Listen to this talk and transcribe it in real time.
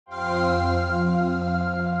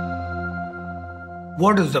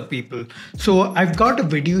What is the people? So I've got a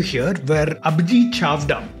video here where Abhijit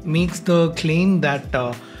Chavda makes the claim that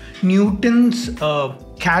Newton's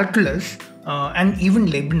calculus and even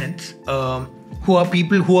Leibniz, who are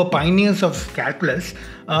people who are pioneers of calculus,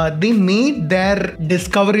 they made their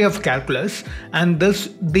discovery of calculus, and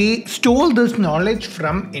they stole this knowledge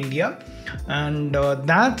from India, and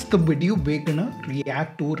that's the video we're gonna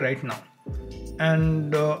react to right now.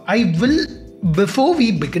 And before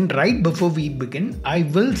we begin, I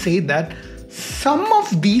will say that some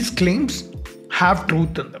of these claims have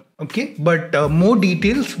truth in them, okay? But more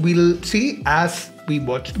details we'll see as we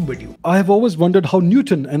watch the video. I have always wondered how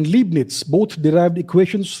Newton and Leibniz both derived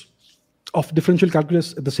equations of differential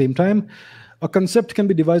calculus at the same time. A concept can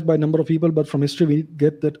be devised by a number of people, but from history we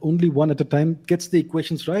get that only one at a time gets the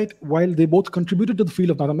equations right, while they both contributed to the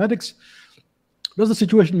field of mathematics. Does the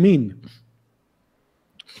situation mean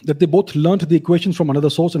that they both learned the equations from another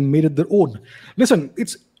source and made it their own? Listen,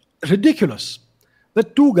 it's ridiculous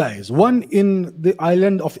that two guys, one in the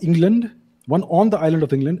island of England, one on the island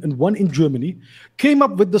of England, and one in Germany, came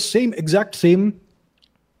up with the exact same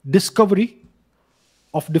discovery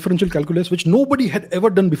of differential calculus, which nobody had ever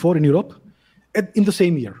done before in Europe, in the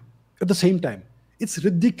same year, at the same time. It's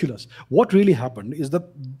ridiculous. What really happened is that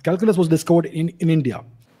calculus was discovered in India.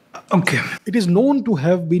 Okay. It is known to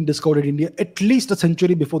have been discovered in India at least a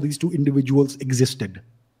century before these two individuals existed.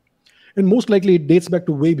 And most likely it dates back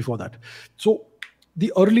to way before that. So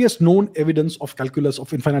the earliest known evidence of calculus,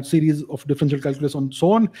 of infinite series, of differential calculus, and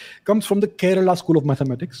so on, comes from the Kerala School of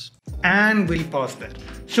Mathematics. And we'll pause there.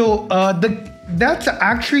 So that's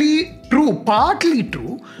actually true, partly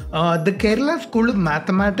true. The Kerala School of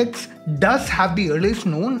Mathematics does have the earliest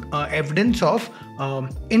known evidence of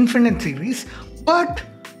infinite series, but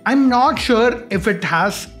I'm not sure if it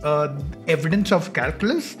has evidence of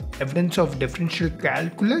calculus, evidence of differential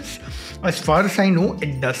calculus. As far as I know,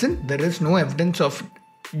 it doesn't. There is no evidence of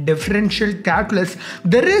differential calculus.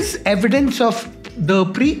 There is evidence of the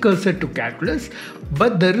precursor to calculus,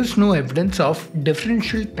 but there is no evidence of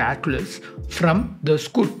differential calculus from the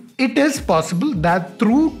school. It is possible that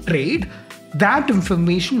through trade, that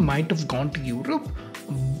information might have gone to Europe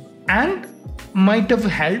and might have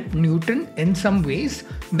helped Newton in some ways.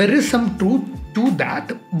 There is some truth to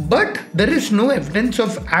that, but there is no evidence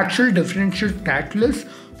of actual differential calculus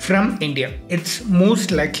from India. It's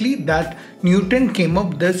most likely that Newton came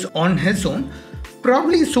up this on his own.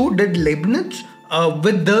 Probably so did Leibniz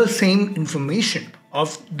with the same information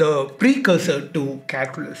of the precursor to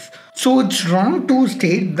calculus. So it's wrong to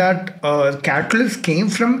state that calculus came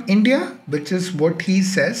from India, which is what he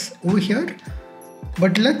says over here.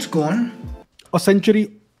 But let's go on.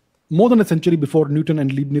 More than a century before Newton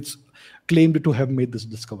and Leibniz claimed to have made this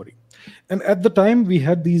discovery. And at the time, we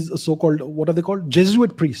had these so-called, what are they called?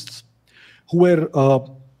 Jesuit priests who were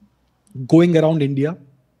going around India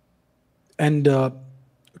and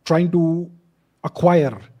trying to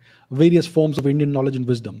acquire various forms of Indian knowledge and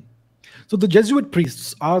wisdom. So the Jesuit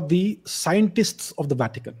priests are the scientists of the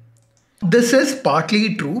Vatican. This is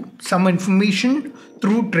partly true. Some information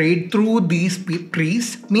through trade, through these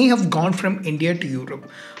priests, may have gone from India to Europe.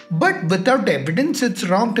 But without evidence, it's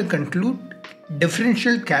wrong to conclude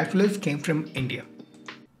differential calculus came from India.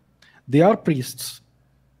 They are priests.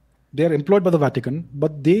 They are employed by the Vatican,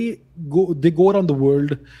 but they go around the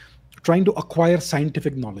world trying to acquire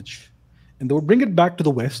scientific knowledge. And they would bring it back to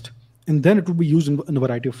the West, and then it would be used in a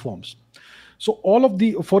variety of forms. So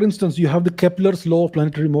for instance, you have the Kepler's law of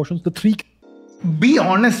planetary motions, the three. Be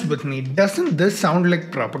honest with me, doesn't this sound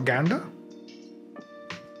like propaganda?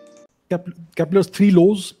 Kepler's three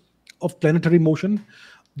laws of planetary motion.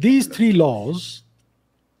 These three laws,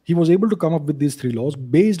 he was able to come up with these three laws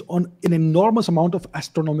based on an enormous amount of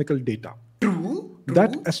astronomical data. True.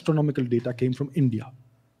 That astronomical data came from India.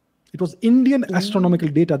 It was Indian astronomical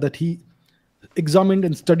data that he examined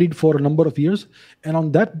and studied for a number of years, and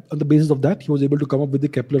on the basis of that, he was able to come up with the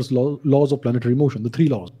Kepler's laws of planetary motion, the three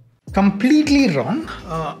laws. Completely wrong.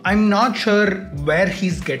 I'm not sure where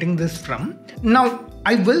he's getting this from. Now,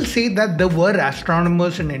 I will say that there were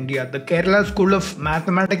astronomers in India. The Kerala School of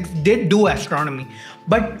Mathematics did do astronomy,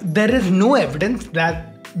 but there is no evidence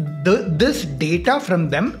that this data from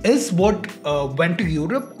them is what went to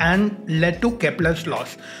Europe and led to Kepler's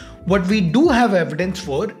laws. What we do have evidence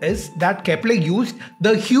for is that Kepler used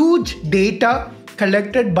the huge data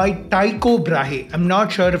collected by Tycho Brahe. I'm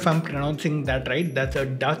not sure if I'm pronouncing that right. That's a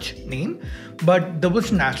Dutch name. But there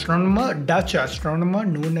was an astronomer, Dutch astronomer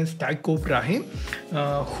known as Tycho Brahe,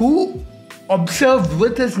 who observed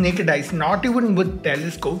with his naked eyes, not even with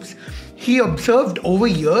telescopes. He observed over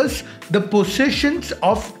years the positions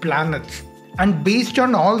of planets And based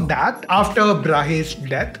on all that, after Brahe's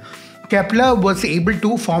death, Kepler was able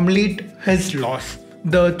to formulate his laws.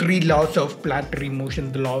 The three laws of planetary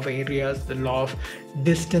motion, the law of areas, the law of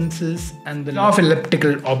distances, and the law of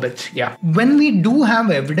elliptical orbits. Yeah. When we do have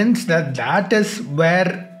evidence that that is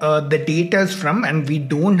where the data is from, and we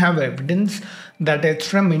don't have evidence that it's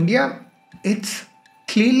from India, it's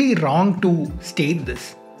clearly wrong to state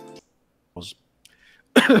this.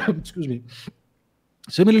 Excuse me.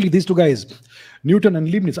 Similarly, these two guys, Newton and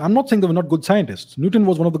Leibniz, I'm not saying they were not good scientists. Newton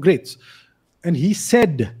was one of the greats. And he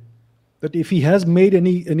said that if he has made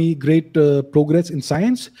any great progress in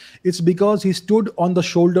science, it's because he stood on the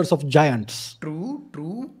shoulders of giants.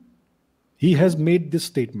 True. He has made this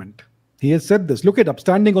statement. He has said this. Look it up,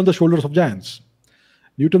 standing on the shoulders of giants.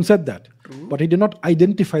 Newton said that. True. But he did not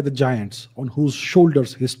identify the giants on whose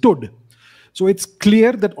shoulders he stood. So it's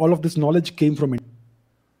clear that all of this knowledge came from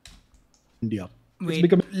India. Wait, it's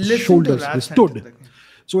becoming listen shoulders to that he stood. sentence.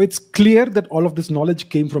 So it's clear that all of this knowledge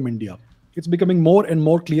came from India. It's becoming more and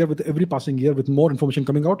more clear with every passing year, with more information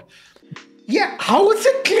coming out. Yeah, how is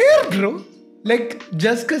it clear, bro? Like,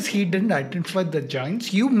 just because he didn't identify the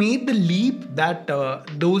giants, you made the leap that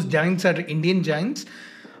those giants are Indian giants.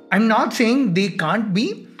 I'm not saying they can't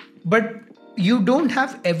be, but you don't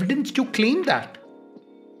have evidence to claim that.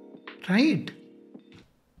 Right?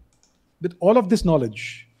 With all of this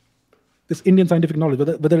knowledge, this Indian scientific knowledge,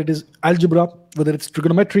 whether it is algebra, whether it's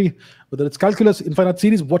trigonometry, whether it's calculus, infinite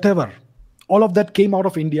series, whatever, all of that came out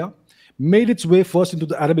of India, made its way first into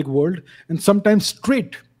the Arabic world, and sometimes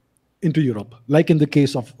straight into Europe, like in the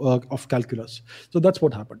case of calculus. So that's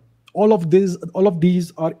what happened. All of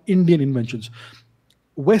these are Indian inventions.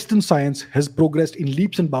 Western science has progressed in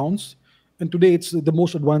leaps and bounds, and today it's the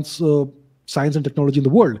most advanced science and technology in the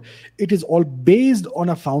world. It is all based on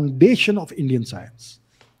a foundation of Indian science.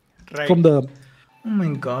 Right. Oh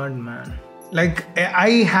my God, man. Like,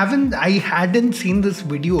 I hadn't seen this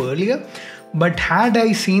video earlier, but had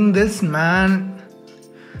I seen this, man,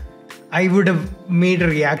 I would have made a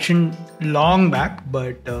reaction long back,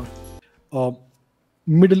 but...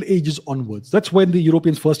 Middle Ages onwards. That's when the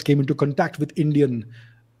Europeans first came into contact with Indian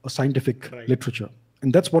scientific literature.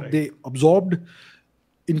 And that's what they absorbed,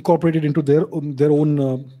 incorporated into their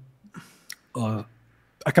own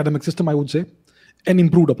academic system, I would say, and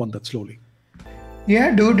improved upon that slowly.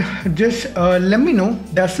 Yeah, dude, just let me know,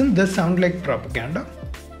 doesn't this sound like propaganda?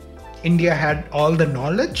 India had all the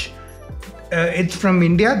knowledge. It's from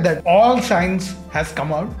India that all science has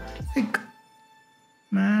come out. Like,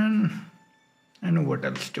 man, I know what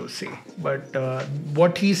else to say. But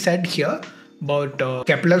what he said here about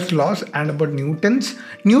Kepler's laws and about Newton,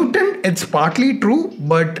 it's partly true,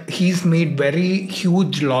 but he's made very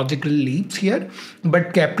huge logical leaps here.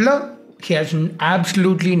 But Kepler, he has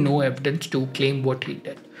absolutely no evidence to claim what he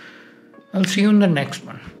did. I'll see you in the next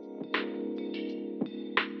one.